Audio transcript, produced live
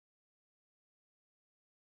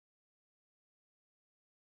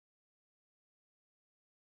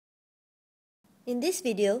In this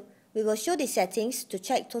video, we will show the settings to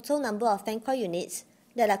check total number of fan coil units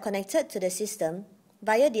that are connected to the system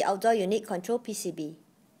via the outdoor unit control PCB.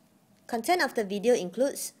 Content of the video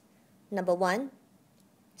includes: Number 1.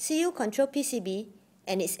 CU control PCB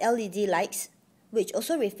and its LED lights, which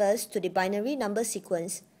also refers to the binary number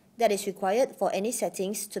sequence that is required for any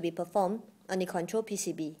settings to be performed on the control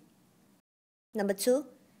PCB. Number 2.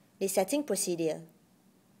 The setting procedure.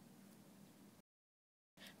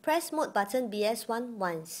 Press mode button BS1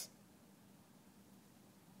 once.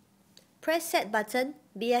 Press set button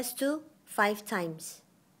BS2 5 times.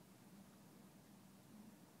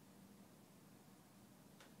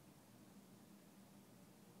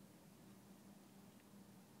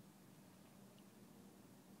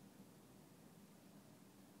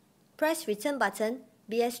 Press return button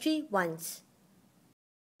BS3 once.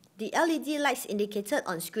 The LED lights indicated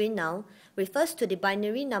on screen now refers to the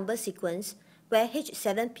binary number sequence where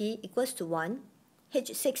H7P equals to 1,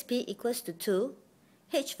 H6P equals to 2,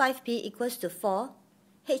 H5P equals to 4,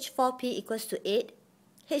 H4P equals to 8,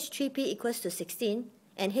 H3P equals to 16,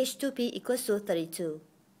 and H2P equals to 32.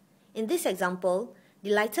 In this example,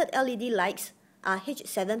 the lighted LED lights are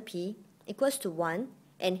H7P equals to 1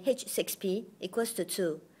 and H6P equals to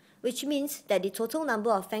 2, which means that the total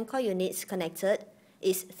number of fan coil units connected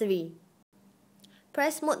is 3.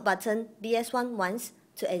 Press mode button BS1 once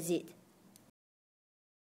to exit.